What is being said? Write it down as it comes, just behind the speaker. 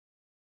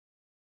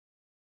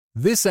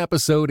This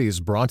episode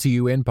is brought to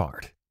you in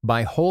part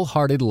by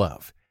Wholehearted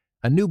Love,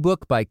 a new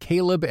book by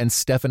Caleb and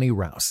Stephanie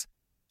Rouse.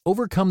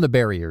 Overcome the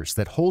barriers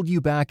that hold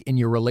you back in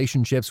your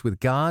relationships with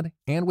God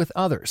and with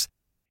others,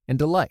 and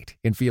delight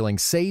in feeling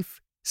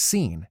safe,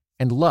 seen,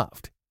 and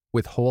loved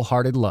with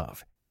Wholehearted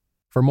Love.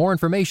 For more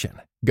information,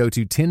 go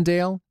to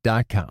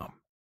Tyndale.com.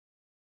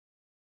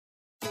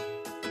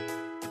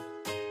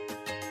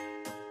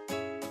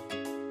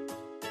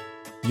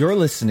 You're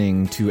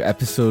listening to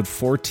episode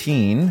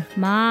 14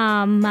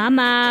 Mom,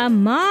 Mama,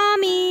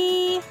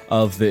 Mommy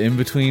of the In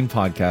Between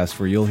podcast,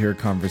 where you'll hear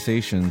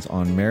conversations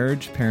on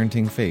marriage,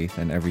 parenting, faith,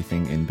 and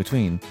everything in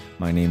between.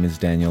 My name is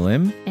Daniel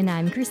Im. And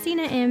I'm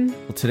Christina Im.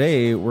 Well,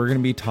 today we're going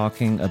to be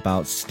talking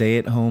about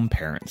stay-at-home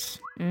parents.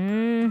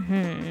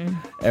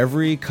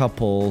 Every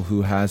couple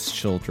who has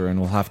children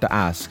will have to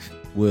ask,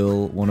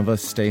 will one of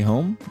us stay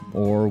home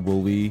or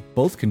will we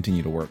both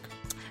continue to work?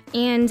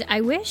 And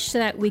I wish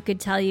that we could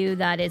tell you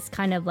that it's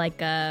kind of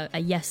like a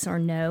yes or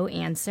no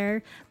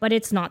answer, but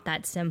it's not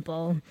that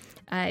simple.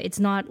 It's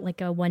not like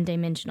a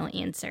one-dimensional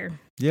answer.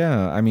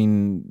 Yeah, I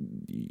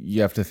mean,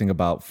 you have to think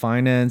about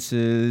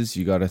finances.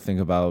 You got to think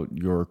about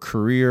your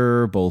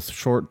career, both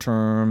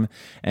short-term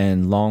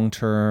and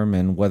long-term,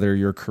 and whether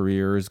your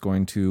career is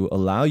going to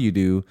allow you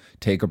to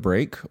take a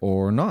break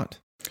or not.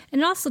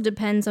 And it also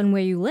depends on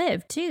where you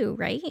live too,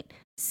 right?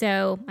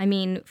 So, I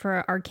mean,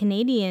 for our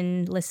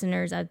Canadian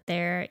listeners out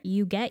there,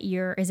 you get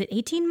is it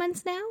 18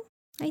 months now,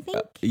 I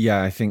think?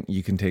 Yeah, I think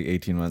you can take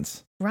 18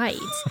 months. Right.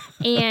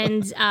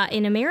 And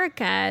in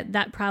America,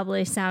 that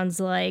probably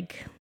sounds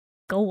like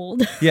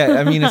gold. Yeah,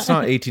 I mean, it's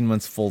not 18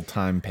 months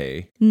full-time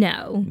pay.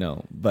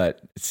 No,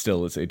 but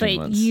still it's 18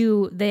 months.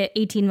 But the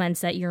 18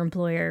 months that your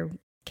employer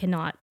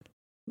cannot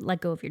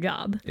let go of your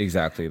job.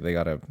 Exactly. They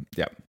got to,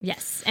 yeah.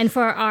 Yes. And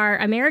for our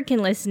American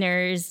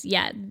listeners,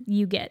 yeah,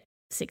 you get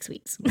 6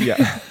 weeks.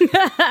 Yeah.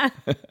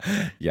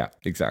 Yeah,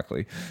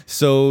 exactly.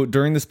 So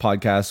during this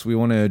podcast, we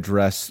want to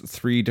address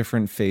 3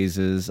 different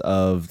phases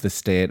of the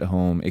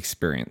stay-at-home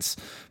experience.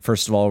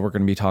 First of all, we're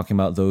going to be talking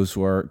about those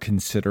who are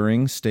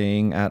considering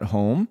staying at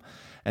home.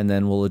 And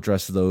then we'll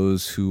address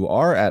those who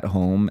are at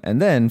home. And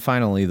then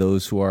finally,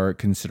 those who are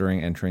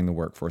considering entering the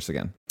workforce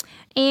again.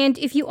 And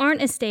if you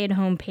aren't a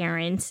stay-at-home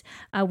parent,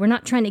 we're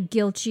not trying to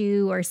guilt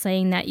you or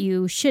saying that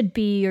you should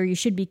be or you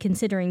should be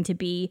considering to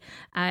be.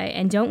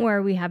 And don't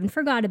worry, we haven't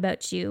forgot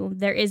about you.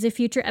 There is a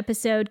future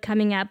episode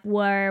coming up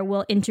where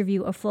we'll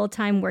interview a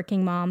full-time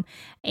working mom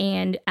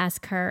and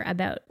ask her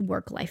about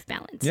work-life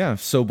balance. Yeah.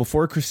 So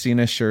before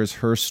Christina shares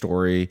her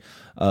story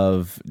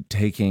of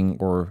taking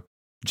or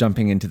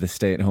jumping into the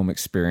stay-at-home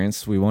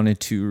experience, we wanted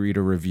to read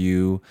a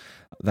review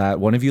that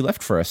one of you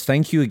left for us.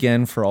 Thank you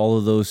again for all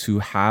of those who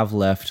have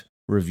left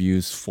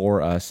reviews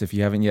for us. If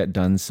you haven't yet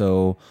done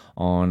so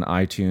on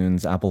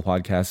iTunes, Apple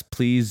Podcasts,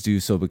 please do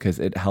so because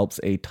it helps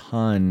a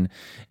ton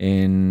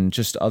in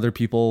just other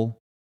people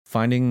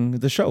finding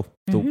the show.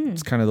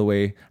 It's kind of the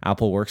way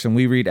Apple works, and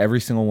we read every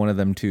single one of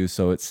them too,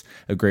 so it's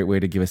a great way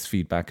to give us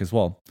feedback as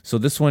well. So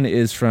this one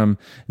is from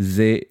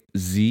Zed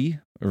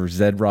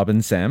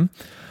Robin Sam.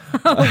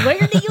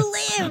 Where do you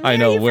live? I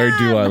know, where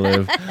do I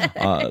live?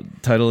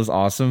 Title is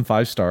awesome,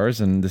 5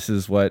 stars, and this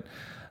is what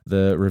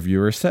the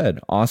reviewer said.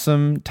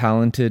 Awesome,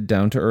 talented,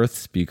 down-to-earth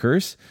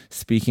speakers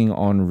speaking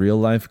on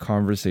real-life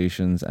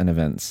conversations and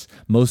events.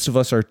 Most of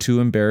us are too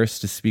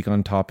embarrassed to speak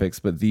on topics,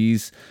 but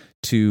these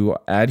two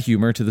add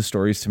humor to the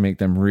stories to make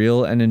them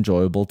real and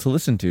enjoyable to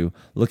listen to.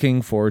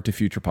 Looking forward to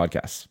future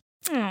podcasts.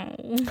 Oh,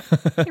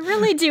 I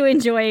really do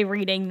enjoy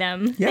reading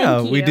them. Yeah,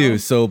 Thank you. we do.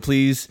 So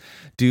please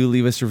do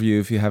leave us a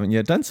review if you haven't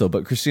yet done so.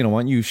 But Christina,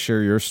 why don't you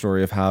share your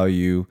story of how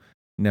you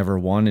never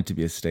wanted to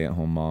be a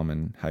stay-at-home mom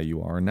and how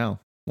you are now?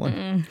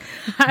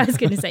 I was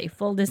going to say,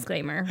 full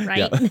disclaimer,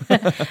 right?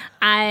 Yeah.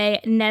 I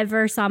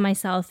never saw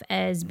myself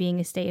as being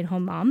a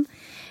stay-at-home mom.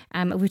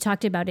 We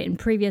talked about it in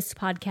previous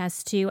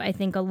podcasts too. I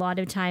think a lot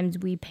of times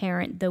we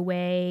parent the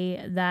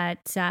way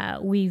that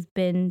we've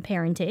been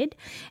parented.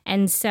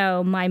 And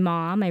so my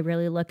mom, I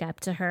really look up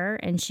to her,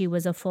 and she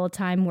was a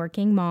full-time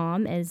working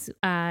mom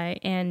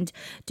and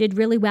did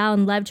really well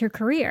and loved her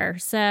career.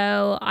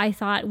 So I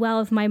thought, well,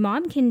 if my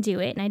mom can do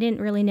it, and I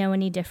didn't really know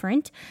any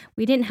different.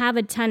 We didn't have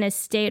a ton of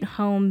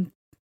stay-at-home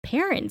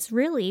parents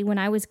really when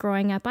I was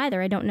growing up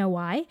either. I don't know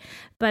why,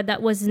 but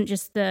that wasn't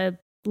just the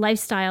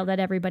lifestyle that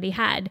everybody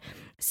had.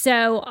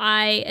 So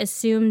I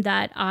assumed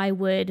that I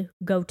would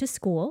go to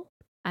school,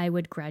 I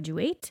would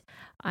graduate,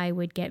 I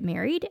would get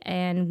married,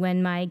 and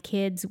when my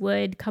kids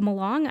would come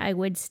along, I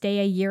would stay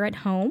a year at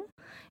home,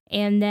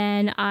 and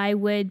then I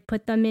would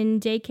put them in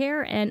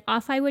daycare and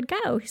off I would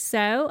go.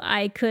 So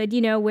I could,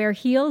 wear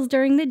heels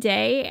during the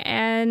day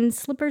and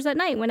slippers at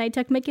night when I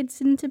took my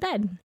kids into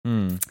bed.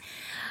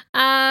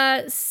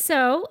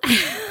 So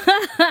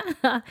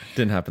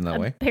didn't happen that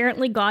way.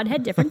 Apparently God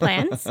had different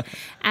plans.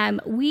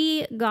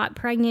 We got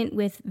pregnant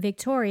with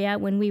Victoria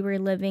when we were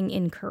living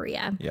in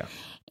Korea. Yeah.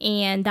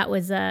 And that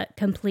was a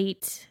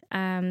complete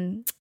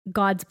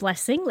God's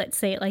blessing, let's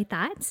say it like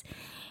that.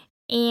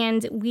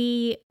 And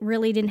we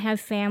really didn't have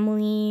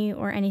family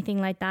or anything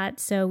like that.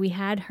 So we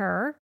had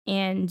her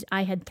and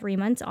I had 3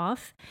 months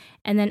off.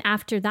 And then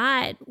after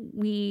that,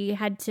 we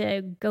had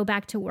to go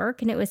back to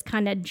work, and it was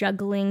kind of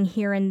juggling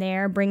here and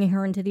there, bringing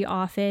her into the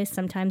office,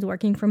 sometimes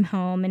working from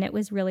home, and it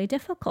was really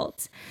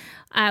difficult.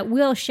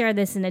 We'll share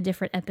this in a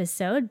different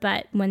episode,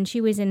 but when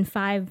she was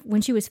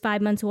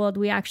 5 months old,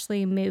 we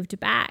actually moved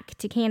back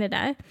to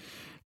Canada,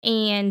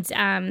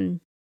 and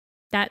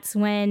that's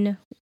when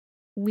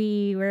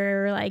we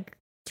were like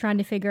trying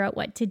to figure out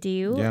what to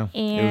do. Yeah,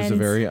 and it was a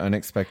very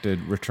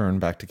unexpected return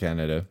back to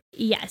Canada.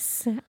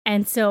 Yes.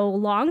 And so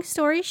long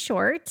story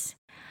short,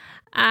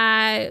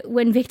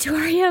 when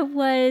Victoria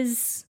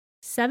was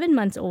 7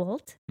 months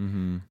old,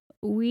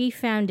 we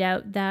found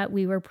out that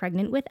we were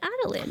pregnant with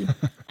Adeline,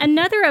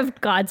 another of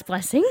God's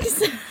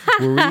blessings.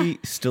 Were we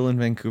still in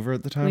Vancouver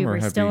at the time? We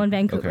were still in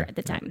Vancouver at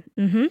the time.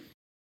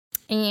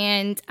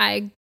 And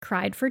I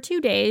cried for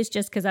 2 days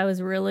just because it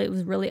was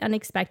really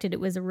unexpected. It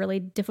was a really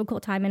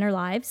difficult time in our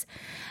lives.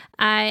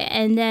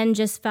 And then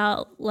just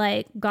felt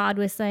like God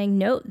was saying,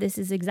 no, this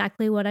is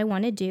exactly what I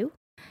want to do.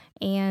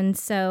 And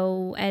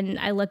so, and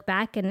I look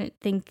back and I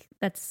think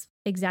it's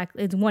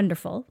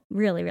wonderful.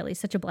 Really, really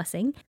such a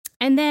blessing.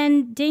 And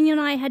then Daniel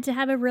and I had to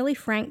have a really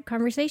frank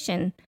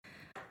conversation.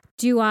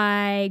 Do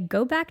I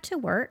go back to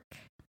work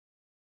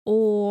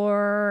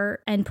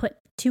and put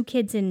 2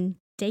 kids in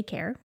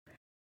daycare?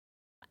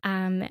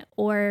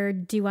 Or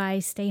do I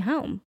stay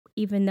home,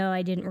 even though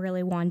I didn't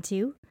really want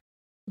to?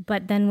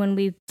 But then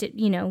when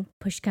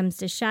push comes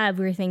to shove,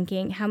 we're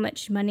thinking, how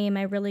much money am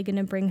I really going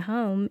to bring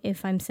home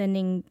if I'm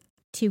sending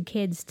 2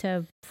 kids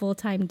to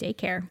full-time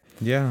daycare?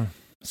 Yeah.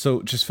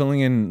 So just filling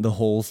in the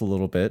holes a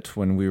little bit,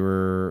 when we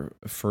were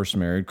first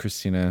married,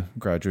 Christina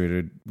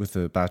graduated with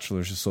a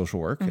bachelor's of social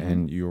work,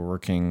 and you were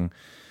working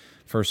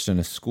first in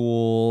a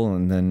school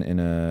and then in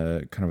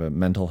a kind of a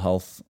mental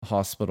health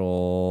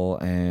hospital.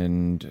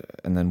 And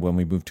then when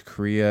we moved to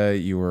Korea,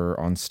 you were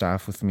on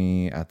staff with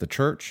me at the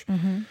church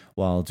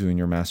while doing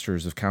your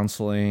master's of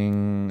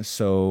counseling.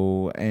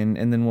 So, and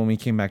then when we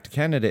came back to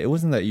Canada, it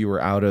wasn't that you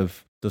were out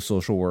of the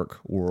social work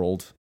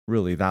world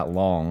really that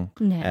long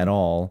at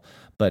all,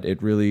 but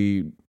it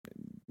really,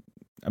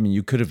 I mean,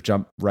 you could have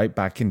jumped right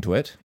back into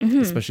it,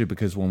 especially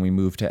because when we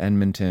moved to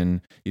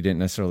Edmonton, you didn't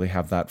necessarily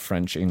have that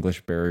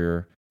French-English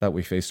barrier that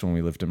we faced when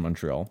we lived in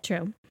Montreal.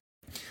 True.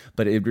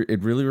 But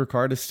it really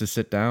required us to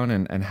sit down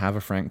and have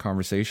a frank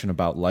conversation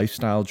about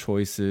lifestyle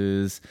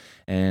choices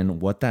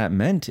and what that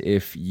meant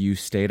if you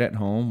stayed at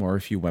home or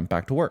if you went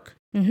back to work.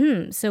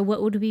 So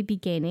what would we be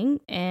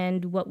gaining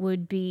and what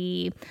would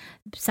be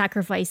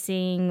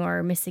sacrificing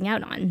or missing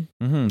out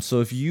on? So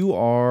if you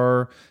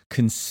are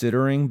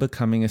considering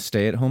becoming a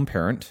stay-at-home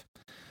parent,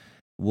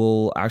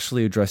 we'll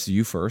actually address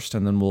you first,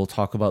 and then we'll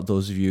talk about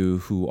those of you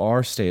who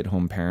are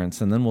stay-at-home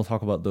parents, and then we'll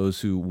talk about those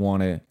who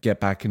want to get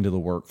back into the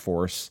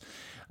workforce.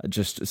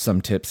 Just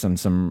some tips and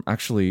some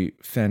actually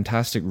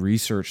fantastic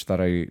research that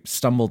I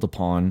stumbled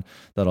upon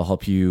that'll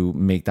help you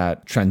make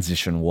that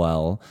transition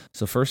well.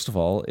 So first of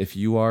all, if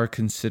you are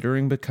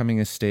considering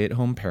becoming a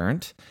stay-at-home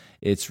parent,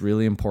 it's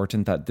really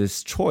important that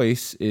this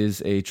choice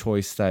is a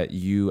choice that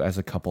you as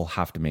a couple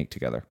have to make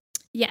together.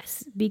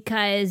 Yes,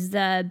 because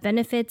the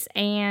benefits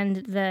and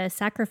the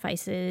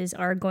sacrifices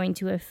are going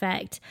to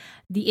affect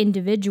the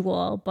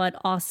individual, but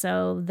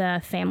also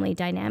the family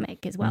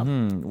dynamic as well.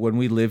 When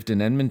we lived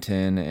in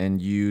Edmonton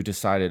and you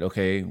decided,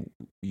 okay,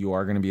 you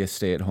are going to be a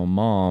stay-at-home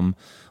mom,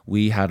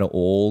 we had an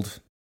old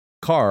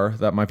car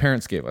that my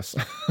parents gave us,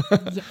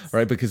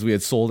 right? Because we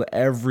had sold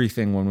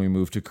everything when we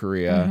moved to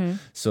Korea.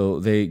 So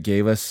they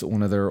gave us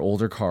one of their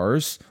older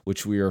cars,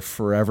 which we are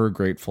forever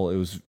grateful. It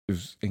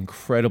was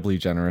incredibly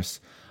generous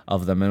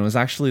of them. And it was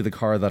actually the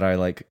car that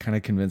I kind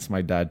of convinced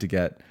my dad to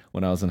get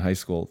when I was in high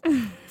school,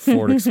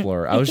 Ford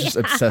Explorer. I was just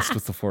obsessed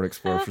with the Ford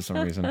Explorer for some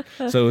reason.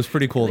 So it was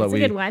pretty cool that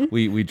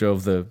we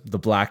drove the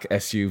black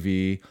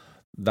SUV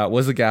that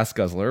was a gas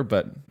guzzler,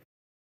 but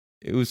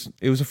it was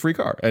a free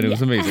car and it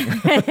was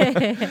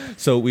amazing.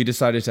 So we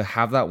decided to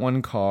have that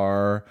one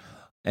car,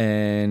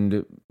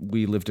 and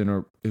we lived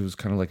in it was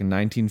kind of like a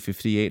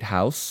 1958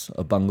 house,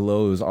 a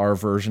bungalow. It was our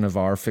version of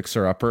our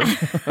fixer-upper.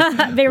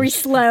 Very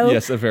slow.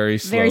 Yes, a very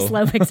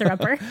slow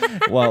fixer-upper.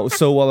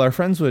 So while our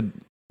friends would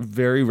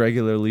very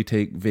regularly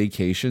take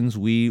vacations,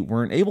 we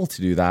weren't able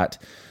to do that.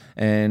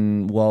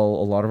 And while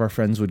a lot of our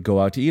friends would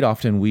go out to eat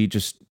often, we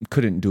just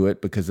couldn't do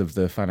it because of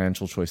the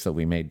financial choice that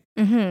we made.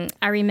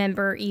 I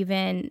remember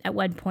even at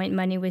one point,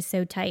 money was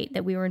so tight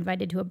that we were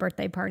invited to a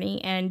birthday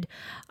party, and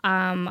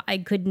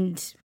I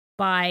couldn't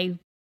buy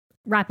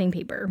wrapping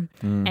paper.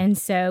 And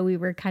so we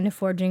were kind of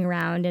foraging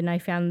around, and I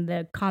found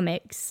the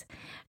comics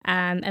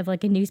of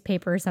like a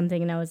newspaper or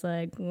something, and I was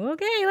like,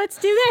 okay, let's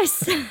do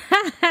this.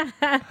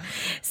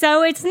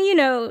 So it's,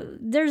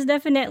 there's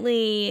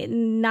definitely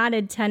not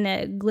a ton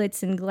of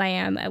glitz and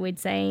glam, I would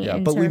say. Yeah,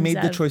 but we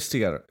made the choice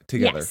together.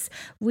 Yes,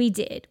 we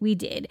did.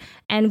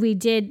 And we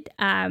did,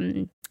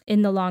 in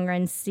the long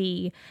run,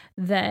 see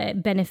the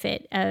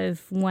benefit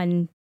of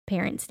one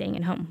parent staying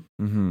at home.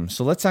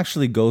 So let's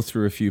actually go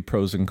through a few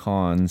pros and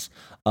cons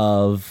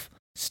of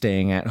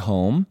staying at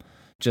home,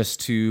 just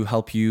to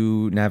help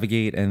you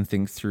navigate and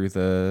think through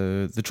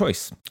the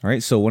choice. All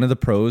right. So one of the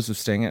pros of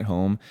staying at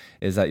home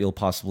is that you'll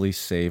possibly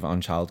save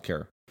on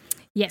childcare.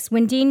 Yes,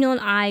 when Daniel and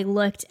I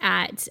looked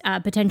at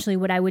potentially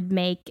what I would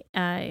make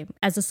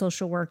as a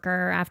social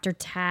worker after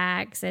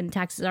tax, and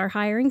taxes are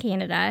higher in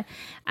Canada,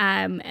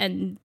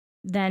 and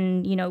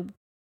then,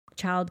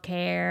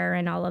 childcare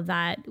and all of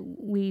that,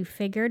 we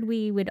figured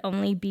we would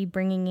only be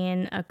bringing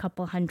in a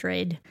couple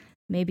hundred,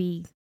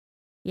 maybe.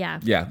 Yeah.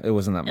 Yeah, it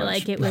wasn't that much.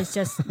 Like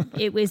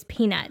it was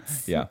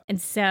peanuts. Yeah. And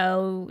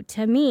so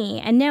to me,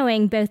 and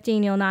knowing both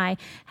Daniel and I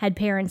had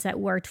parents that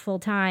worked full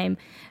time,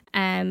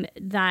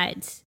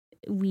 that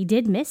we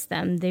did miss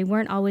them. They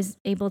weren't always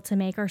able to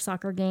make our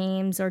soccer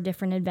games or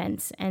different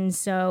events. And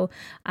so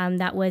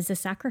that was a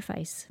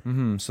sacrifice.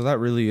 Mm-hmm. So that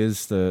really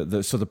is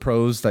the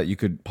pros that you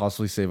could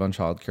possibly save on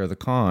childcare. The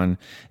con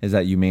is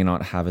that you may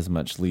not have as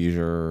much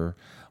leisure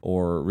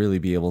or really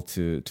be able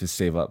to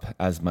save up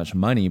as much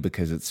money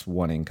because it's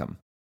one income.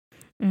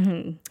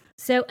 Mm-hmm.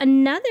 So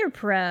another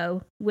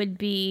pro would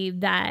be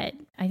that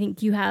I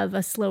think you have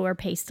a slower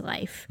paced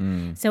life.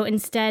 So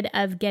instead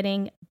of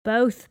getting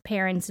both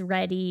parents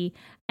ready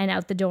and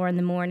out the door in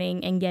the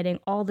morning and getting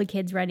all the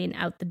kids ready and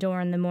out the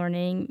door in the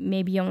morning,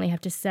 maybe you only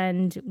have to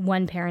send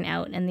one parent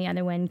out and the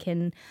other one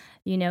can,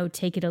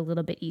 take it a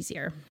little bit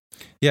easier.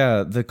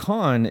 Yeah. The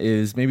con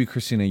is, maybe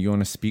Christina, you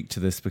want to speak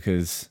to this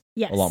because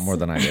yes. a lot more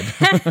than I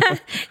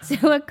did.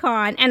 So a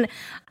con, and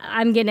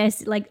I'm going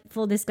to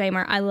full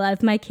disclaimer, I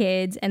love my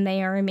kids and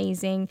they are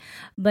amazing,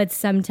 but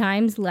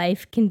sometimes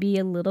life can be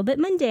a little bit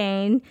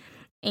mundane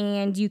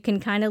and you can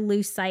kind of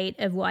lose sight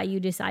of why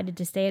you decided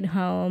to stay at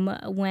home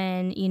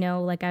when,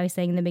 like I was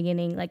saying in the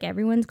beginning, like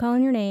everyone's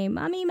calling your name,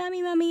 mommy,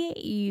 mommy, mommy.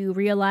 You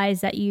realize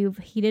that you've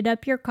heated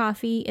up your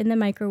coffee in the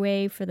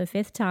microwave for the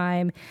 5th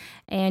time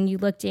and you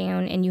look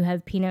down and you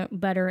have peanut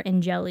butter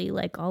and jelly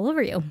all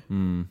over you.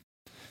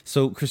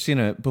 So,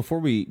 Christina, before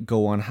we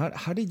go on,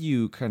 how did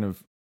you kind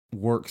of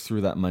work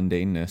through that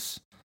mundaneness?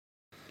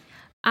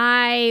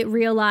 I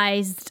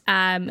realized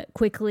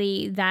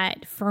quickly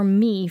that for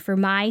me, for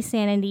my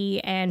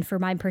sanity and for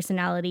my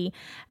personality,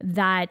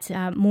 that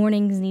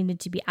mornings needed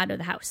to be out of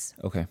the house.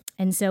 Okay.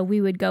 And so we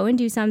would go and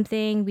do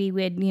something. We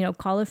would,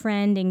 call a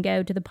friend and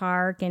go to the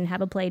park and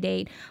have a play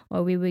date,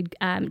 or we would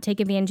take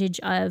advantage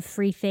of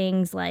free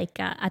things like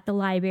at the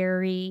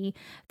library.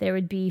 There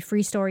would be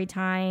free story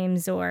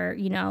times or,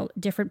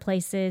 different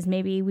places.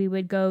 Maybe we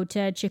would go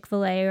to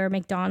Chick-fil-A or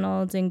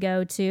McDonald's and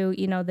go to,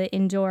 the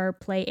indoor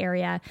play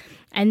area.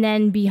 And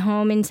then be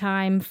home in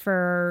time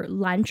for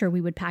lunch, or we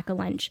would pack a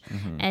lunch.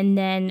 Mm-hmm. And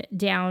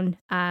then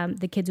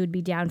the kids would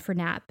be down for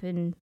nap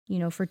and,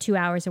 for 2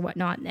 hours or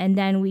whatnot. And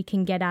then we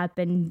can get up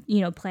and,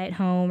 play at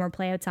home or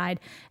play outside.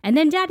 And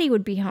then daddy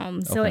would be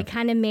home. So it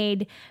kind of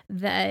made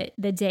the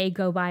day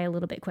go by a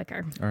little bit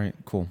quicker. All right,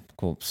 cool.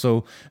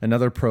 So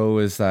another pro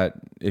is that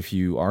if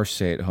you are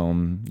stay at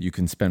home, you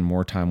can spend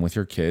more time with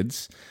your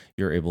kids.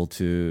 You're able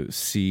to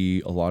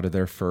see a lot of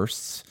their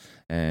firsts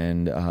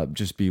and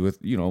just be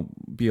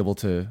able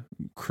to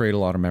create a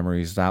lot of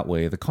memories that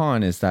way. The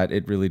con is that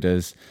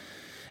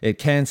it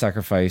can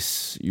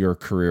sacrifice your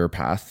career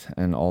path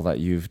and all that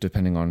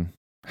depending on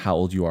how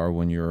old you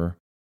are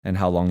and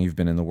how long you've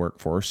been in the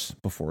workforce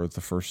before the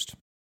first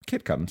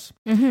kid comes.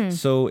 Mm-hmm.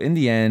 So in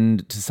the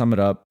end, to sum it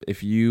up,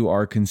 if you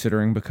are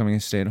considering becoming a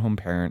stay-at-home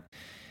parent,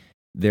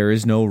 there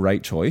is no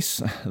right choice.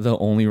 The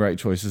only right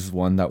choice is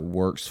one that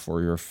works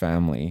for your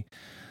family.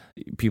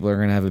 People are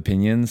going to have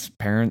opinions,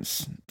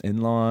 parents,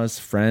 in-laws,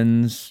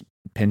 friends,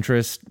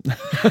 Pinterest,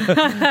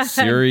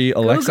 Siri,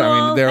 Alexa. Google.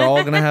 I mean, they're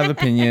all going to have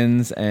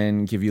opinions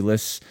and give you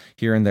lists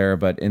here and there.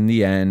 But in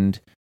the end,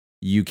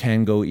 you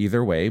can go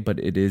either way, but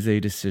it is a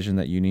decision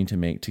that you need to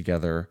make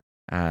together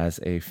as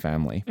a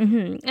family.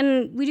 Mm-hmm.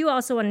 And we do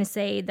also want to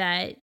say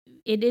that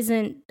it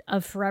isn't a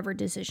forever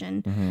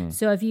decision. Mm-hmm.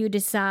 So if you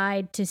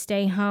decide to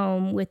stay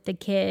home with the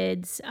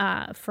kids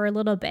for a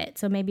little bit,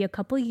 so maybe a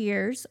couple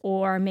years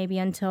or maybe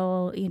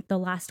until the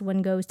last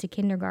one goes to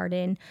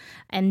kindergarten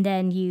and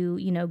then you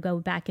go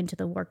back into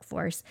the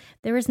workforce,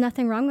 there is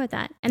nothing wrong with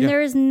that. And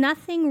there is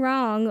nothing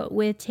wrong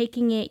with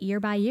taking it year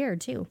by year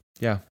too.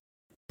 Yeah.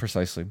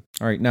 Precisely.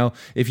 All right. Now,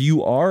 if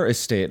you are a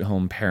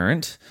stay-at-home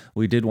parent,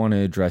 we did want to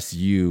address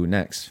you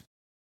next.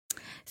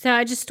 So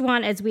I just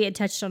want, as we had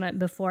touched on it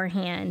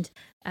beforehand,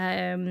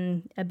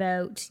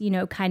 about,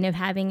 kind of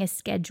having a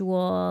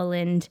schedule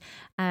and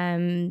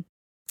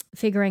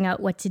figuring out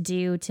what to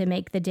do to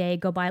make the day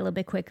go by a little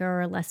bit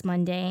quicker or less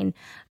mundane.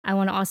 I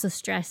want to also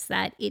stress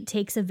that it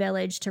takes a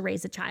village to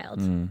raise a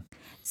child.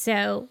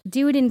 So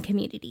do it in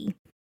community.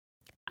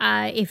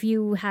 If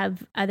you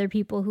have other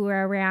people who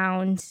are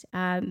around,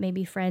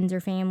 maybe friends or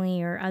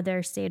family or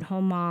other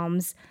stay-at-home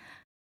moms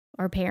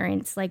or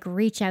parents,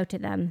 reach out to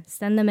them,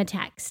 send them a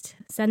text,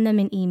 send them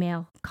an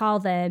email, call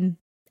them,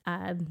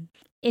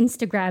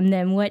 Instagram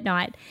them,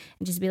 whatnot,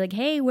 and just be like,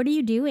 hey, what are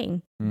you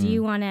doing? Do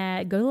you want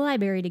to go to the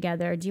library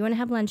together? Do you want to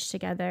have lunch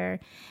together?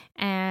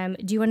 Do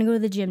you want to go to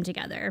the gym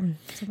together?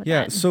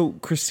 So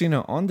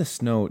Christina, on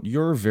this note,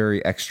 you're very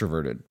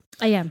extroverted.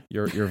 I am.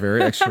 You're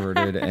very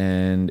extroverted,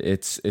 and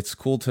it's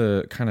cool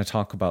to kind of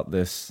talk about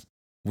this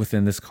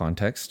within this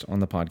context on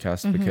the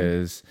podcast,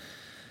 because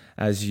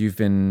as you've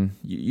been,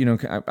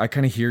 I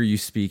kind of hear you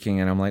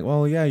speaking, and I'm like,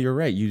 well, yeah, you're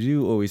right. You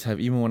do always have,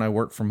 even when I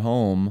work from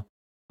home,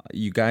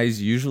 you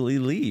guys usually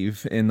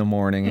leave in the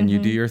morning and you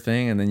do your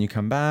thing, and then you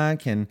come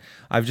back, and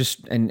I've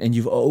just, and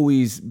you've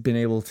always been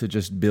able to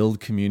just build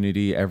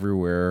community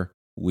everywhere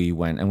we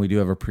went. And we do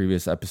have a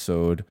previous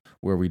episode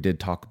where we did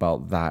talk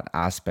about that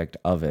aspect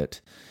of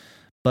it.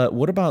 But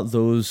what about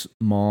those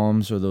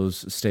moms or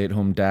those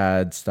stay-at-home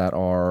dads that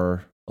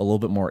are a little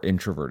bit more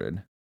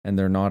introverted, and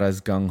they're not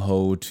as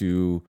gung-ho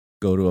to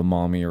go to a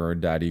mommy or a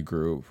daddy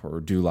group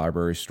or do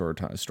library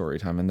story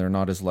time, and they're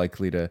not as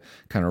likely to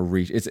kind of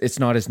reach, it's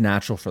not as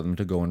natural for them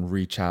to go and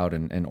reach out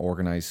and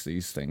organize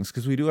these things,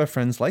 because we do have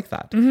friends like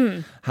that.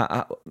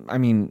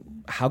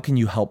 How can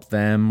you help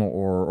them,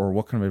 or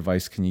what kind of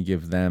advice can you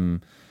give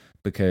them?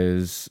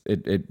 Because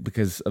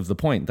because of the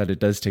point that it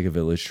does take a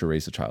village to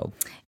raise a child.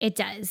 It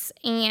does.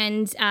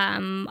 And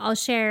I'll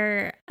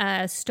share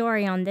a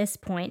story on this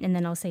point, and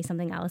then I'll say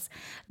something else.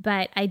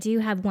 But I do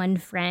have one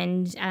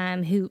friend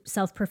who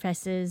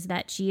self-professes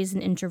that she is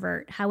an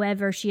introvert.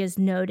 However, she has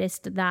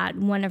noticed that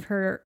one of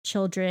her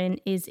children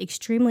is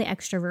extremely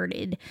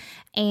extroverted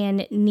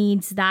and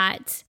needs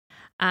that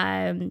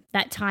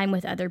time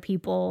with other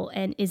people,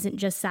 and isn't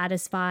just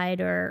satisfied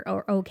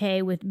or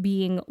okay with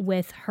being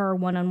with her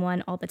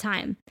one-on-one all the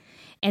time.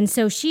 And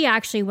so she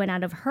actually went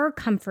out of her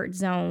comfort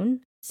zone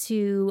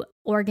to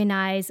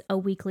organize a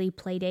weekly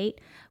play date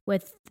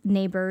with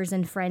neighbors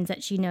and friends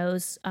that she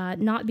knows,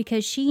 not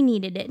because she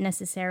needed it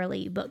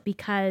necessarily, but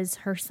because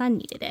her son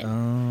needed it.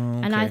 Oh,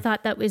 okay. And I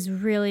thought that was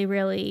really,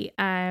 really,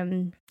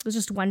 it was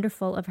just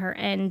wonderful of her.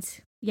 And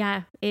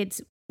yeah,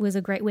 it was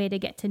a great way to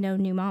get to know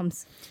new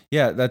moms.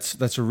 Yeah,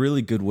 that's a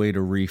really good way to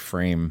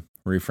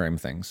reframe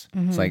things.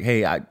 It's like,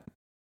 hey,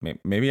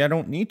 maybe I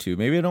don't need to.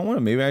 Maybe I don't want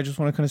to. Maybe I just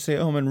want to kind of stay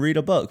at home and read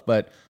a book,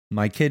 but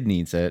my kid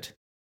needs it.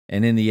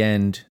 And in the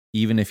end,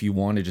 even if you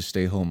want to just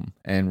stay home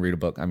and read a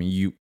book,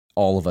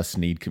 all of us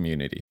need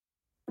community.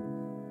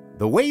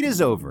 The wait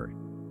is over.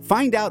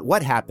 Find out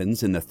what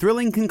happens in the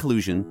thrilling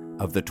conclusion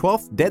of the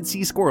 12th Dead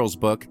Sea Squirrels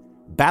book,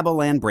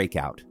 Babylon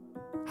Breakout.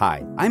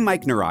 Hi, I'm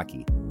Mike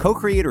Naraki,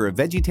 co-creator of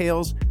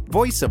VeggieTales,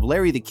 voice of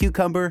Larry the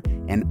Cucumber,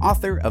 and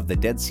author of The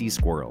Dead Sea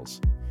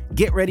Squirrels.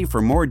 Get ready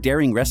for more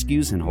daring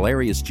rescues and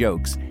hilarious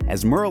jokes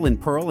as Merle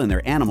and Pearl and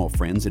their animal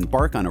friends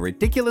embark on a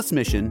ridiculous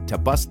mission to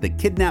bust the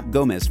kidnapped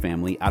Gomez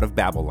family out of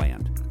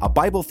Babylland, a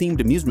Bible-themed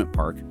amusement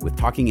park with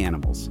talking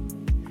animals.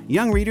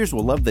 Young readers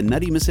will love the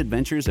nutty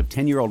misadventures of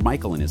 10-year-old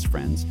Michael and his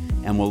friends,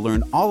 and will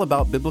learn all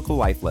about biblical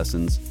life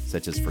lessons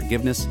such as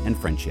forgiveness and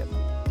friendship.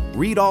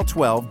 Read all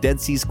 12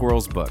 Dead Sea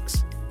Squirrels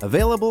books.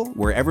 Available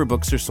wherever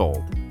books are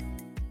sold.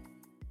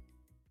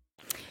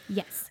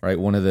 Yes. Right.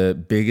 One of the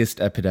biggest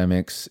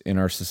epidemics in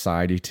our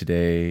society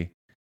today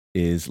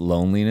is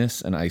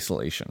loneliness and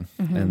isolation.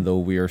 And though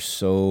we are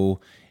so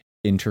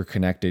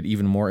interconnected,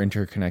 even more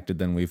interconnected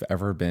than we've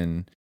ever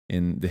been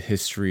in the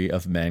history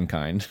of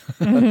mankind,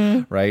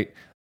 right?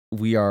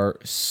 We are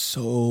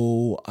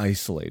so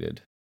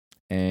isolated.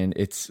 And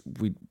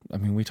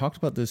we talked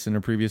about this in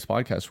a previous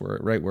podcast where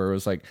it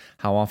was like,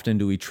 how often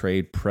do we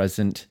trade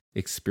present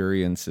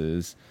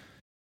experiences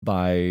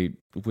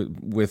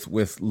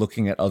with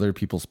looking at other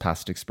people's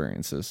past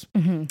experiences?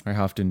 Or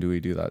how often do we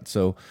do that?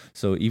 So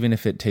even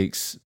if it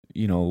takes,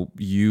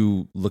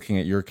 you looking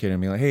at your kid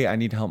and being like, hey, I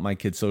need to help my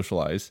kid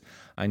socialize.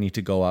 I need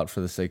to go out for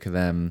the sake of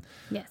them.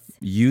 Yes.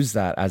 Use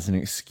that as an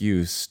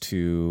excuse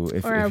to,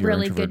 if a you're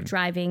really good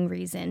driving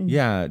reason.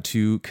 Yeah,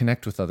 to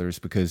connect with others,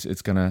 because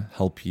it's going to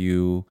help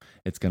you.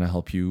 It's going to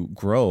help you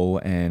grow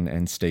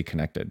and stay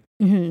connected.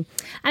 And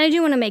I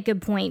do want to make a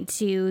point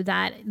too,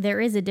 that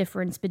there is a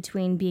difference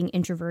between being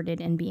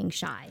introverted and being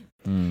shy.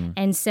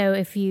 And so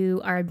if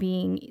you are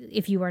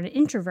an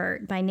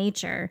introvert by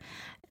nature,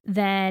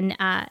 then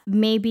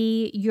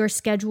maybe your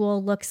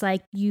schedule looks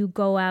like you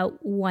go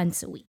out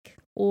once a week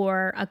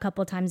or a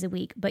couple times a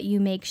week, but you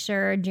make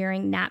sure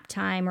during nap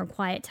time or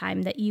quiet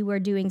time that you are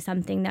doing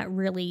something that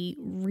really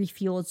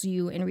refuels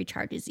you and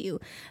recharges you.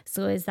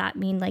 So does that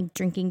mean like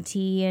drinking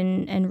tea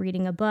and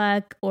reading a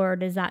book, or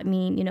does that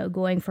mean,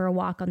 going for a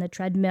walk on the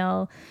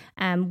treadmill?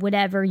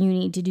 Whatever you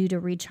need to do to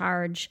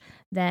recharge,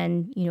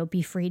 then,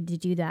 be free to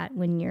do that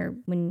when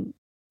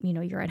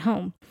you're at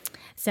home.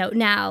 So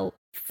now,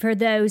 for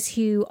those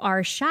who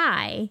are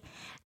shy,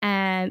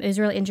 it was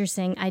really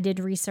interesting. I did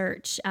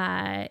research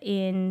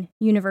in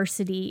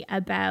university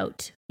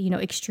about,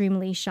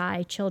 extremely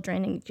shy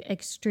children and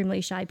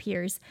extremely shy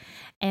peers.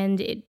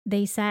 And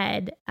they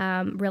said,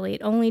 really,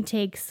 it only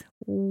takes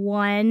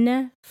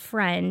one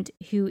friend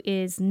who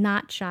is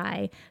not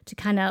shy to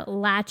kind of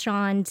latch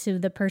on to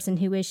the person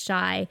who is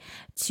shy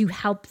to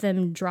help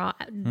them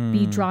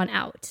be drawn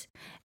out.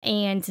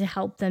 and to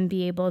help them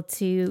be able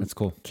to That's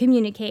cool.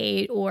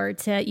 communicate or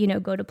to,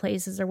 go to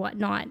places or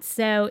whatnot.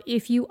 So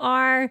if you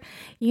are,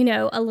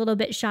 a little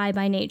bit shy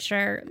by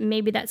nature,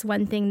 maybe that's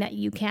one thing that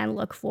you can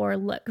look for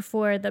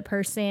the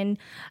person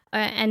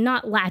and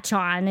not latch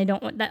on.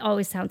 That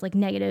always sounds like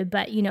negative,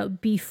 but,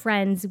 be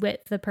friends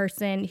with the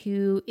person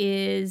who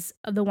is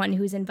the one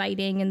who's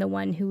inviting and the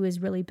one who is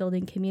really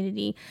building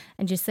community,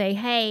 and just say,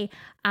 hey,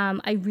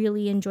 I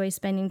really enjoy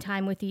spending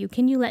time with you.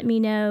 Can you let me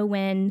know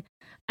when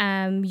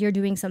you're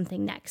doing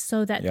something next,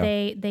 so that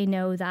they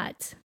know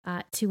that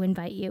to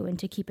invite you and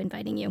to keep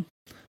inviting you.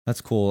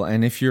 That's cool.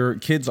 And if your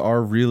kids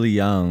are really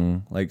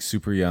young, like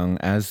super young,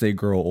 as they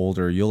grow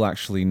older, you'll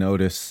actually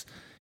notice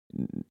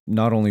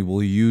not only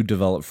will you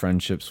develop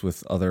friendships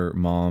with other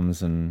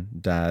moms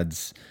and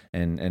dads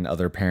and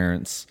other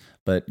parents,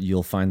 but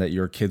you'll find that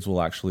your kids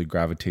will actually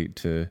gravitate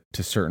to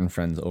certain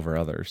friends over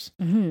others.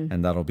 Mm-hmm.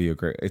 And that'll be a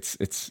great,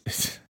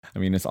 it's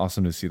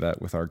awesome to see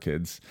that with our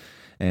kids.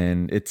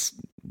 And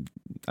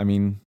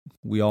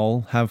we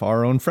all have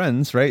our own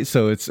friends, right?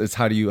 So it's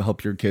how do you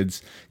help your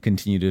kids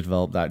continue to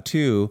develop that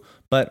too?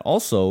 But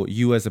also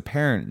you as a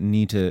parent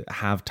need to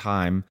have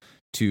time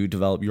to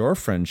develop your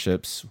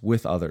friendships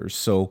with others.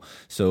 So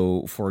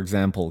for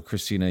example,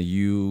 Christina,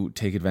 you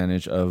take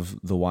advantage of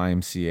the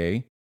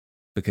YMCA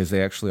because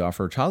they actually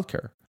offer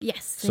childcare.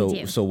 Yes, they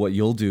do. So what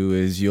you'll do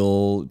is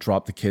you'll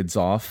drop the kids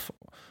off,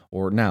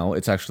 or now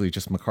it's actually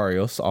just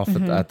Makarios off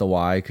at the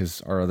Y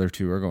because our other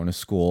two are going to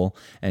school,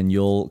 and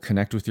you'll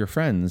connect with your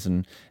friends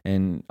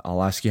and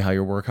I'll ask you how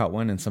your workout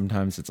went. And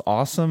sometimes it's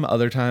awesome.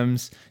 Other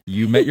times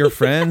you met your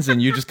friends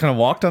and you just kind of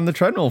walked on the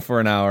treadmill for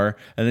an hour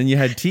and then you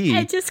had tea.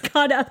 I just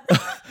caught up.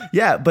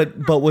 Yeah. But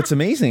what's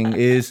amazing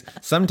is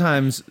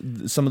sometimes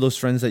some of those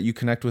friends that you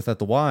connect with at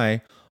the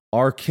Y,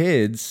 our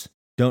kids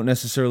don't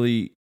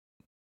necessarily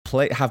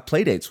have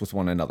play dates with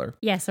one another.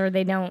 Yes, or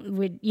they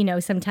don't.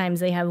 Sometimes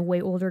they have way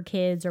older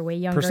kids or way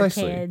younger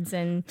kids,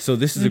 and so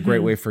this is a great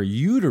way for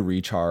you to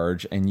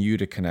recharge and you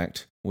to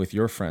connect with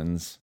your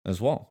friends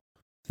as well.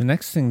 The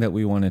next thing that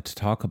we wanted to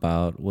talk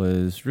about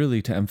was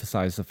really to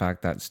emphasize the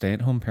fact that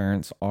stay-at-home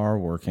parents are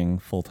working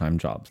full-time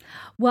jobs.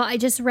 Well, I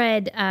just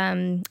read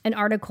an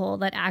article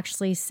that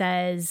actually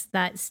says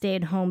that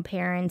stay-at-home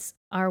parents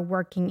are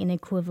working an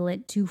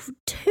equivalent to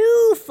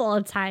 2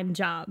 full-time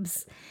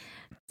jobs.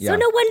 So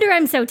no wonder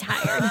I'm so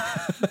tired.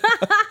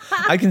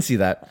 I can see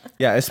that.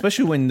 Yeah,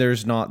 especially when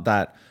there's not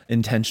that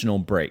intentional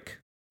break.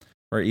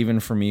 Or even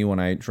for me, when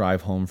I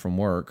drive home from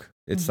work,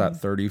 it's that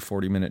 30,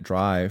 40-minute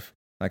drive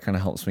that kind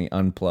of helps me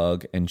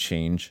unplug and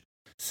change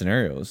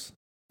scenarios.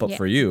 But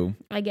for you,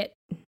 I get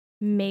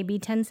maybe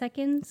 10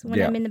 seconds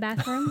when I'm in the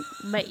bathroom,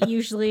 but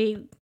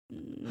usually,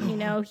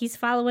 he's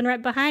following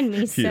right behind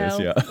me. So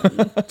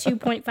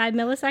 2.5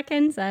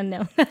 milliseconds,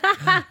 no.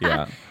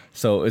 Yeah.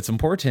 So it's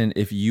important,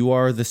 if you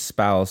are the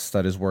spouse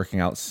that is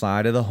working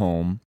outside of the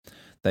home,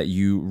 that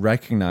you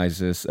recognize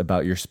this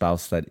about your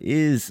spouse that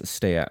is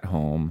stay at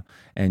home,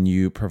 and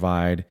you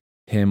provide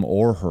him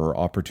or her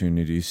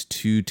opportunities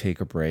to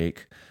take a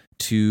break,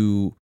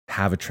 to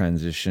have a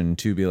transition,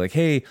 to be like,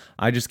 hey,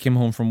 I just came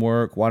home from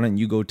work. Why don't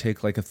you go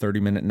take like a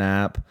 30-minute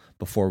nap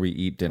before we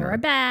eat dinner? Or a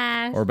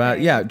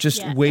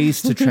bath.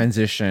 Ways to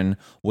transition,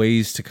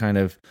 ways to kind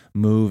of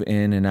move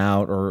in and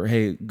out, or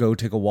hey, go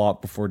take a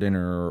walk before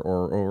dinner,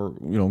 or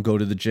go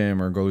to the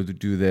gym, or go to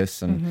do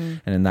this.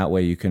 And in that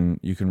way you can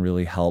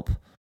really help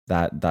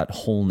that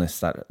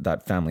wholeness,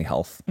 that family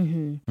health.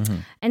 Mm-hmm. Mm-hmm.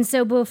 And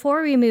so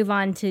before we move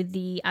on to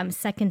the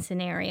second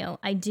scenario,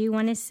 I do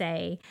want to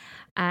say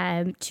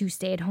to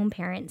stay-at-home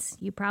parents,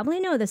 you probably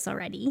know this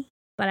already,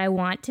 but I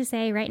want to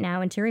say right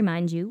now and to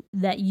remind you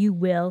that you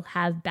will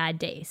have bad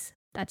days.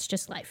 That's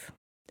just life,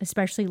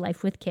 especially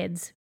life with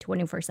kids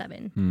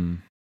 24/7.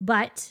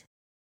 But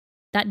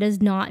that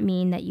does not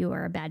mean that you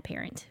are a bad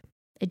parent.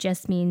 It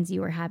just means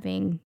you are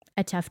having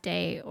a tough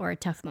day or a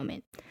tough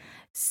moment.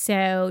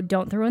 So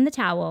don't throw in the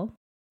towel.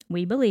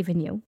 We believe in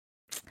you.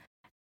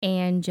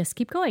 And just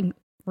keep going.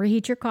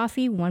 Reheat your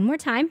coffee one more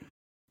time.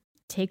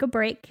 Take a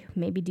break.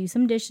 Maybe do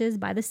some dishes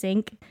by the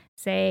sink.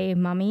 Say,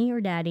 mommy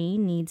or daddy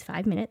needs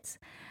 5 minutes.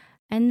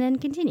 And then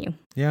continue.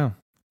 Yeah.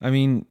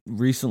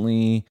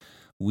 Recently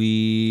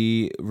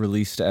we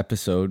released an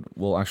episode,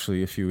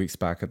 actually a few weeks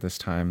back at this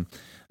time,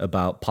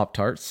 about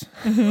Pop-Tarts.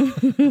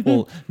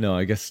 Well, no,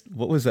 I guess,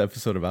 what was the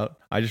episode about?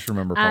 I just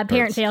remember Pop-Tarts.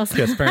 Parent fails.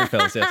 Yes, parent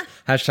fails, yes.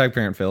 Hashtag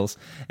parent fails.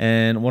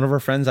 And one of our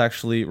friends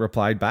actually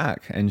replied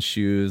back, and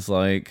she was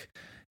like,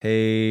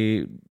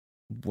 hey,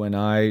 when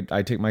I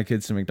take my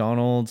kids to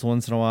McDonald's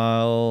once in a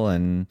while,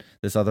 and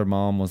this other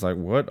mom was like,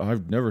 what?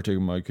 I've never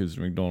taken my kids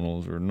to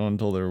McDonald's, or not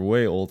until they're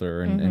way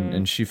older.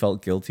 And she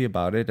felt guilty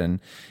about it.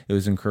 And it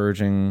was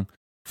encouraging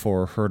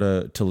for her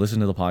to listen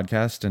to the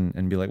podcast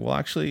and be like, well,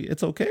 actually,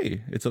 it's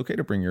okay. It's okay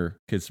to bring your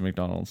kids to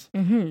McDonald's.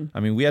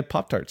 Mm-hmm. We had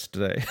Pop-Tarts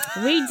today.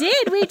 We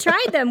did. We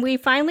tried them. We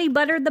finally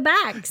buttered the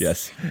bags.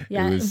 Yes.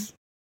 Yeah.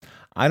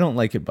 I don't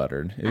like it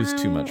buttered. It was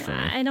too much for me.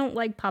 I don't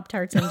like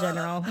Pop-Tarts in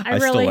general. I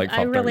still like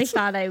I really Pop-Tarts.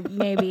 thought I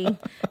maybe,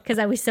 because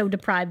I was so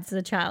deprived as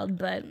a child,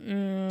 but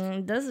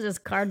this is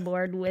just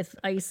cardboard with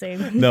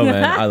icing. No,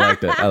 man, I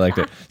liked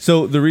it.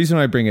 So the reason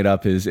I bring it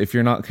up is if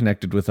you're not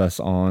connected with us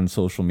on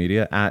social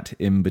media, at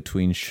In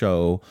Between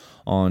Show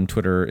on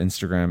Twitter,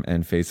 Instagram,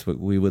 and Facebook,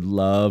 we would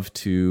love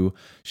to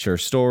share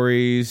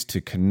stories, to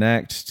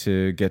connect,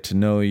 to get to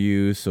know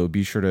you. So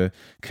be sure to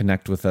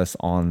connect with us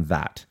on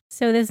that.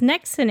 So this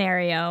next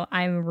scenario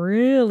I'm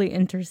really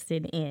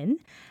interested in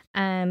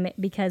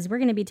because we're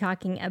going to be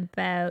talking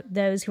about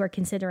those who are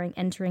considering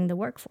entering the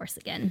workforce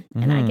again.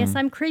 And I guess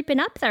I'm creeping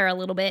up there a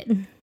little bit.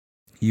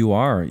 You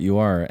are.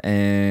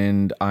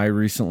 And I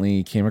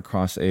recently came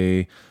across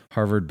a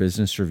Harvard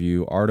Business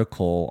Review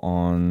article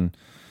on,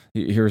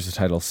 here's the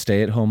title,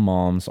 Stay-at-home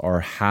moms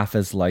are half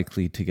as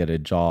likely to get a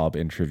job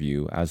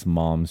interview as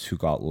moms who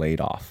got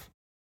laid off.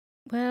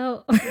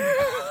 Well,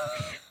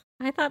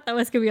 I thought that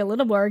was going to be a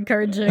little more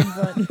encouraging,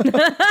 but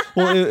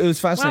well, it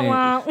was fascinating.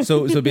 Wah, wah.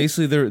 So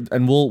basically there,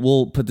 and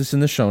we'll put this in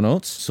the show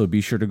notes. So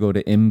be sure to go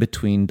to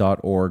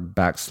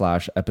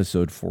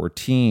inbetween.org/episode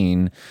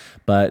 14.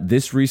 But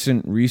this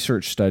recent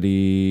research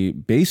study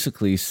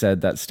basically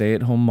said that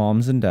stay-at-home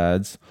moms and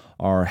dads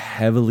are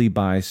heavily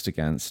biased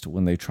against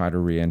when they try to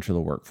re-enter the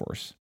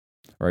workforce.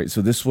 All right.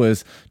 So this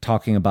was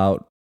talking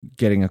about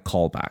getting a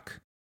call back.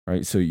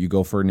 Right. So you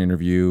go for an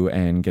interview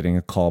and getting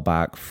a call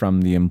back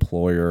from the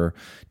employer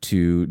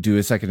to do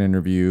a second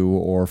interview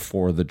or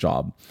for the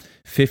job.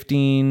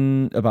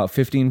 About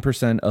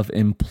 15% of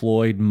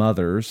employed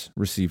mothers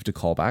received a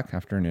call back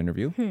after an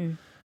interview.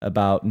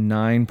 About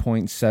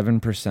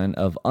 9.7%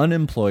 of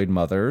unemployed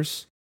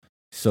mothers.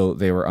 So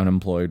they were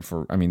unemployed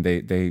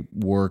they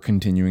were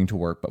continuing to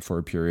work, but for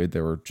a period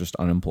they were just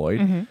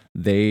unemployed.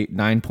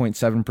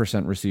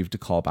 9.7% received a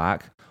call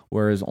back,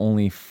 whereas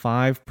only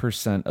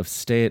 5% of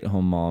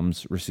stay-at-home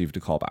moms received a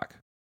call back.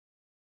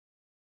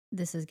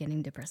 This is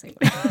getting depressing.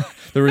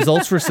 The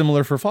results were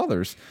similar for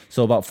fathers.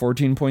 So about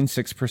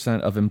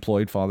 14.6% of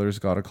employed fathers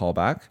got a call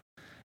back.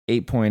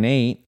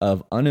 8.8%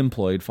 of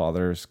unemployed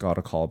fathers got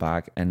a call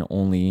back, and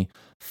only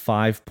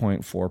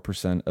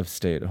 5.4% of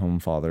stay-at-home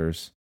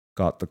fathers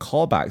got the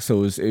call back.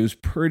 So it was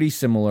pretty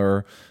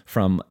similar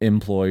from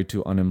employed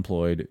to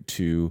unemployed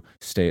to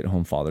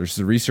stay-at-home fathers.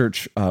 The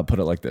research put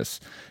it like this.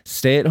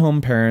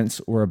 Stay-at-home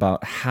parents were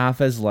about half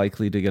as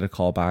likely to get a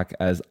call back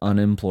as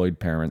unemployed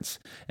parents,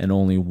 and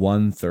only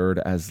 1/3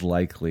 as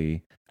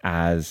likely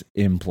as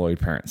employed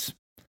parents.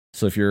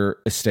 So if you're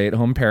a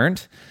stay-at-home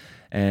parent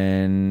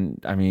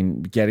and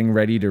getting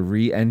ready to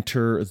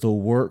re-enter the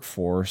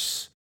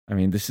workforce,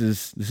 this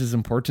is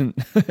important.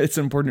 It's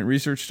important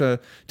research to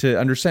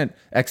understand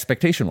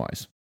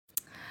expectation-wise.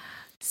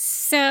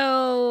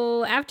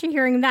 So after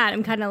hearing that,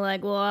 I'm kind of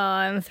like, well,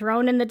 I'm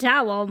thrown in the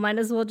towel. Might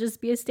as well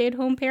just be a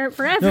stay-at-home parent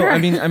forever.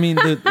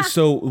 No,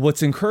 so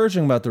what's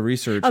encouraging about the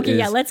research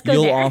is let's go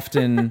you'll there.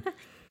 often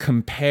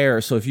compare.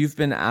 So if you've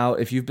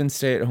been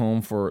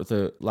stay-at-home for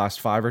the last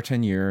 5 or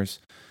 10 years,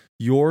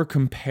 you're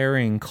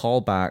comparing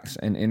callbacks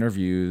and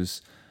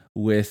interviews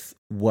with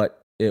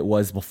what it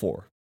was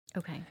before.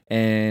 Okay.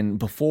 And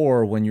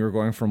before, when you were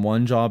going from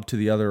one job to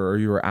the other, or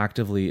you were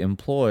actively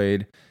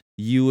employed,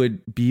 you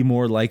would be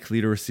more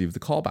likely to receive the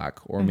callback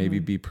or maybe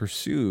be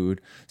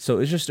pursued. So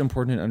it's just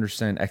important to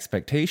understand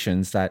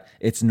expectations that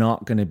it's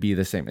not going to be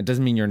the same. It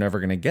doesn't mean you're never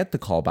going to get the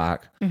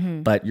callback,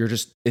 but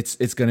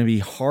it's going to be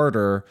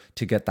harder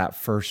to get that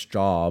first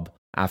job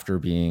after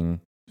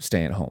being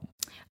stay at home.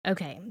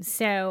 Okay.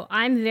 So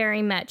I'm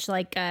very much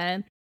like,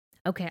 I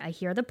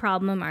hear the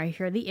problem or I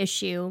hear the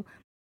issue.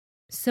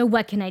 So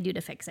what can I do to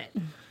fix it?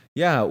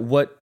 Yeah,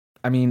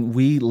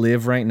 we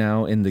live right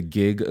now in the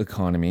gig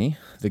economy.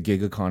 The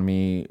gig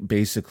economy,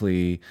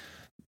 basically,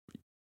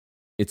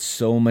 it's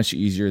so much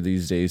easier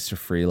these days to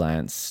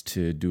freelance,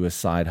 to do a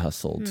side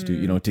hustle, to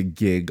do, to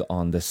gig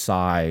on the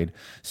side.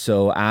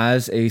 So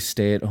as a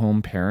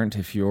stay-at-home parent,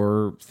 if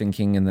you're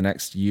thinking in the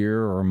next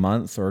year or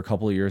month or a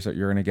couple of years that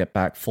you're going to get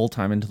back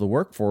full-time into the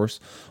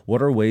workforce,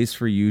 what are ways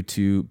for you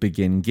to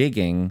begin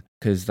gigging?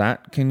 Because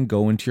that can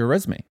go into your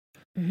resume.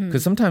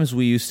 Because sometimes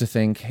we used to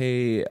think,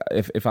 hey,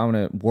 if I want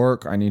to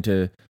work, I want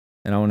to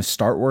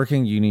start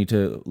working, you need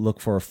to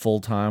look for a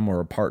full-time or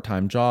a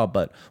part-time job.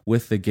 But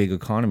with the gig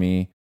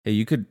economy, hey,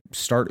 you could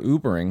start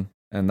Ubering,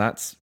 and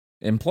that's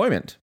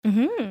employment.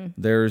 You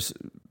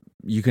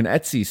can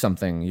Etsy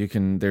something.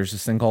 There's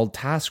this thing called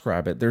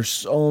TaskRabbit. There's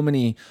so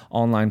many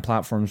online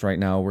platforms right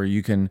now where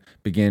you can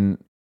begin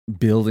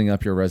building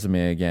up your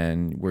resume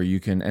again, where you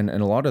can, and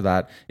a lot of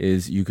that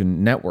is you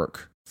can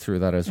network through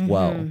that as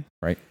well,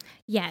 right?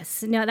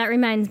 Yes. No, that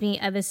reminds me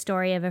of a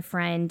story of a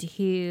friend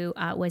who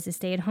was a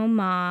stay-at-home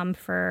mom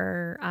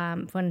for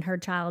when her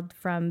child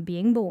from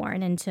being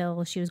born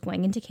until she was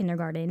going into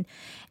kindergarten.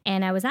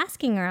 And I was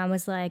asking her, I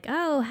was like,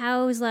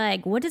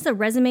 what does a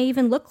resume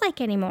even look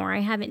like anymore? I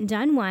haven't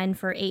done one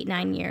for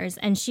 8-9 years.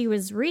 And she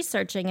was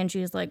researching and she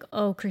was like,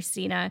 oh,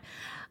 Christina,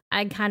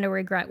 I kind of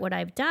regret what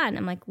I've done.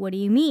 I'm like, what do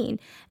you mean?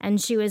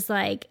 And she was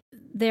like,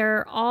 there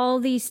are all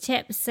these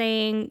tips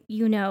saying,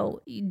 you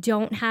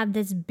don't have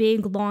this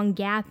big, long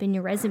gap in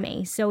your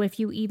resume. So if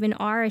you even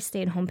are a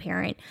stay-at-home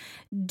parent,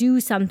 do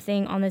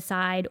something on the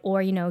side,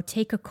 or,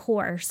 take a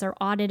course or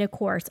audit a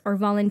course or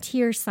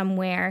volunteer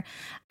somewhere.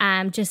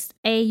 Just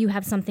A, you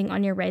have something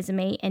on your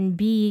resume, and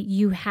B,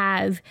 you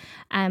have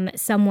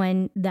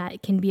someone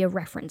that can be a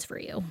reference for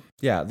you.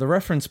 Yeah, the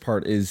reference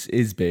part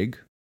is big.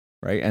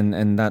 Right.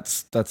 And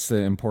that's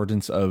the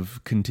importance of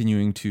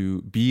continuing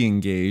to be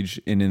engaged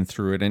in and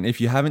through it. And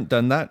if you haven't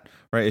done that,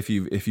 right, if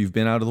you've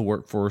been out of the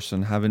workforce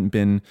and haven't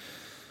been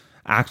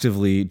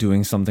actively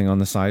doing something on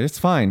the side, it's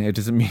fine. It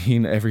doesn't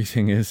mean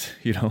everything is,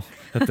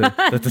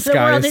 that the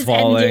sky is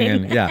falling.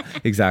 And yeah,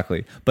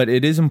 exactly. But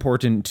it is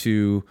important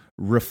to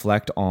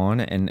reflect on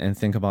and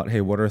think about,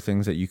 hey, what are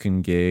things that you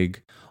can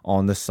gig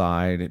on the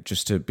side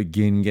just to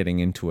begin getting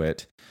into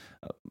it?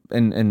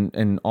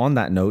 And on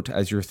that note,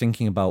 as you're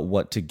thinking about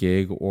what to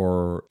gig,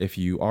 or if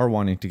you are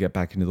wanting to get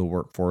back into the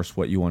workforce,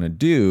 what you want to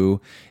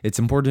do, it's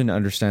important to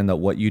understand that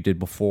what you did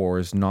before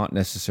is not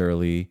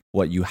necessarily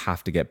what you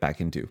have to get back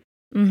into.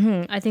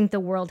 Mm-hmm. I think the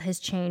world has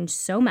changed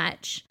so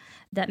much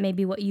that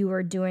maybe what you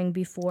were doing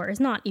before is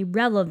not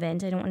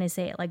irrelevant. I don't want to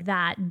say it like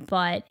that,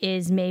 but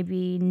is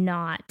maybe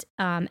not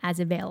as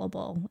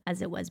available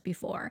as it was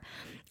before.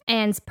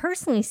 And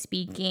personally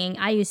speaking,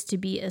 I used to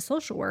be a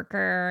social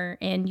worker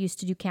and used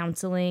to do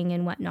counseling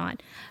and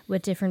whatnot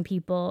with different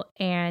people.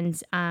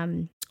 And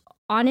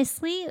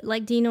honestly,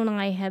 like Dino and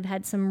I have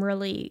had some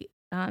really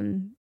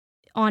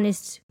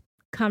honest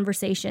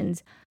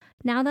conversations.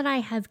 Now that I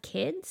have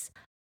kids,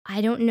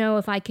 I don't know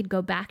if I could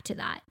go back to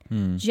that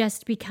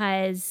just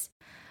because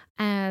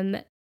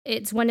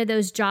it's one of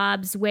those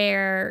jobs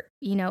where,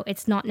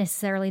 it's not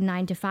necessarily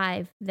 9 to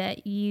 5,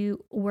 that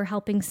you were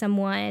helping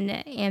someone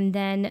and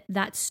then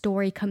that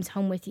story comes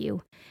home with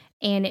you.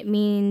 And it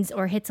means,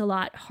 or hits a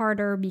lot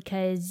harder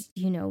because,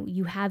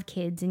 you have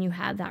kids and you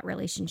have that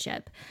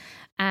relationship.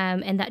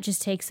 And that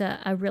just takes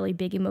a really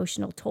big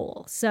emotional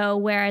toll. So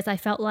whereas I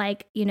felt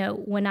like,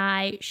 when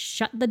I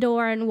shut the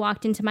door and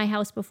walked into my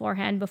house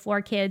beforehand,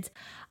 before kids,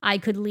 I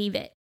could leave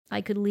it. I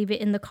could leave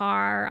it in the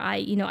car.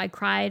 I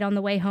cried on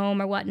the way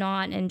home or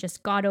whatnot and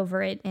just got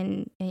over it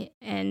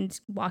and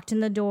walked in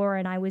the door,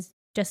 and I was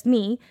just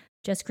me,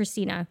 just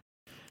Christina.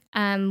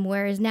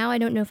 Whereas now I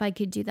don't know if I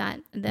could do that.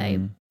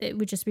 It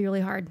would just be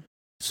really hard.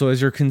 So as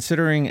you're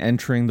considering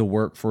entering the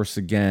workforce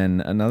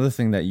again, another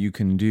thing that you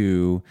can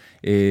do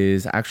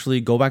is actually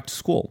go back to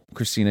school.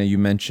 Christina, you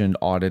mentioned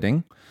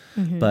auditing.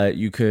 Mm-hmm. But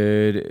you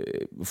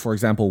could, for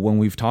example, when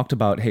we've talked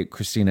about, hey,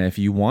 Christina, if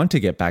you want to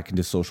get back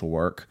into social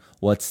work,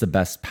 what's the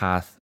best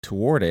path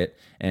toward it?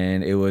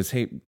 And it was,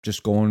 hey,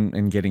 just going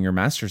and getting your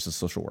master's of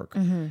social work.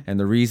 Mm-hmm. And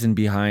the reason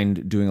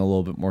behind doing a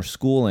little bit more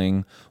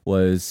schooling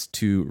was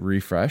to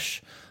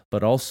refresh,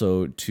 but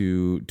also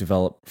to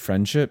develop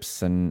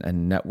friendships and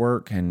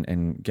network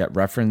and get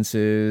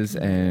references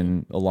mm-hmm.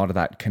 and a lot of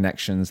that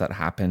connections that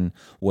happen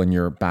when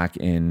you're back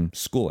in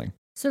schooling.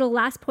 So the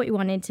last point we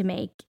wanted to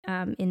make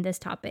in this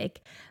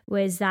topic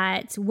was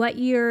that what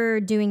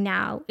you're doing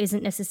now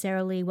isn't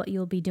necessarily what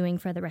you'll be doing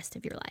for the rest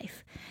of your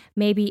life.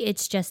 Maybe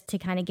it's just to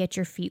kind of get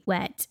your feet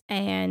wet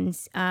and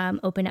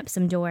open up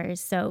some doors.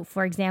 So,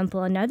 for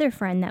example, another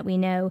friend that we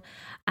know,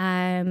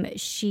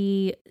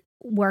 she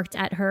worked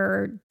at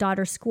her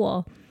daughter's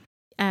school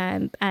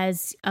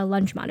as a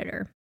lunch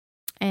monitor.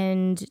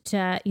 And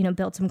to,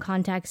 build some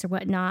contacts or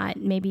whatnot,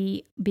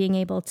 maybe being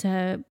able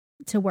to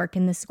work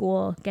in the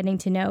school, getting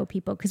to know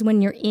people. Because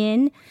when you're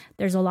in,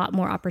 there's a lot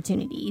more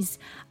opportunities.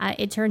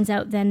 It turns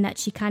out then that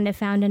she kind of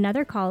found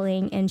another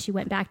calling and she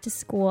went back to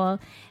school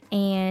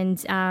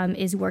and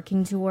is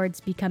working towards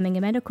becoming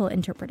a medical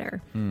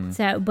interpreter.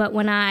 But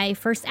when I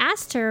first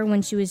asked her,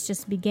 when she was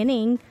just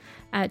beginning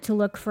to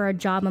look for a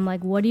job, I'm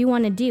like, what do you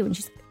want to do? And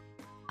she's like,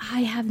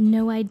 I have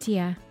no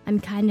idea. I'm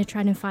kind of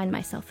trying to find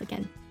myself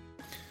again.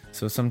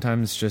 So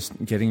sometimes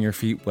just getting your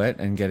feet wet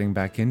and getting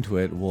back into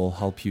it will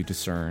help you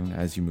discern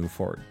as you move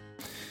forward.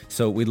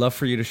 So we'd love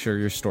for you to share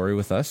your story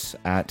with us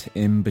at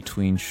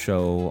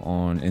InBetweenShow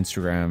on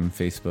Instagram,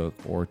 Facebook,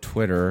 or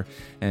Twitter.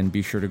 And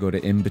be sure to go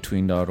to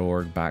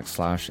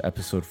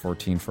inbetween.org/episode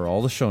 14 for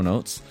all the show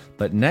notes.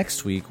 But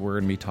next week, we're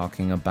going to be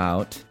talking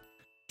about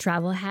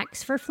travel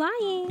hacks for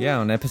flying. Yeah,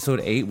 on episode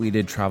 8, we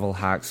did travel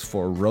hacks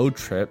for road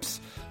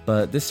trips.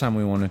 But this time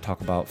we want to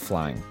talk about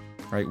flying.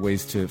 Right,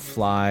 ways to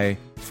fly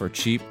for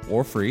cheap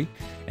or free,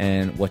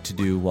 and what to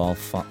do while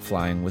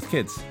flying with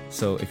kids.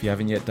 So if you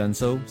haven't yet done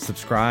so,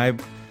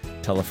 subscribe,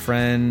 tell a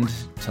friend,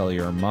 tell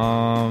your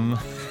mom,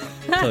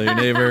 tell your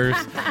neighbors,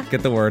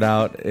 get the word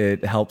out.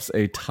 It helps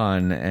a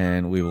ton,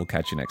 and we will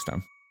catch you next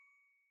time.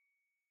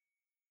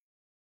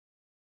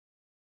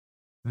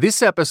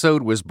 This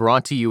episode was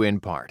brought to you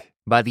in part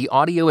by the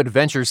audio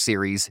adventure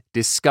series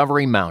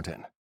Discovery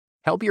Mountain.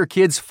 Help your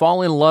kids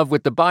fall in love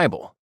with the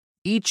Bible.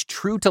 Each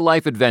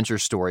true-to-life adventure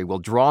story will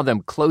draw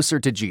them closer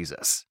to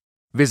Jesus.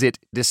 Visit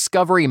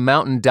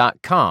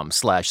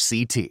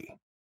discoverymountain.com/CT.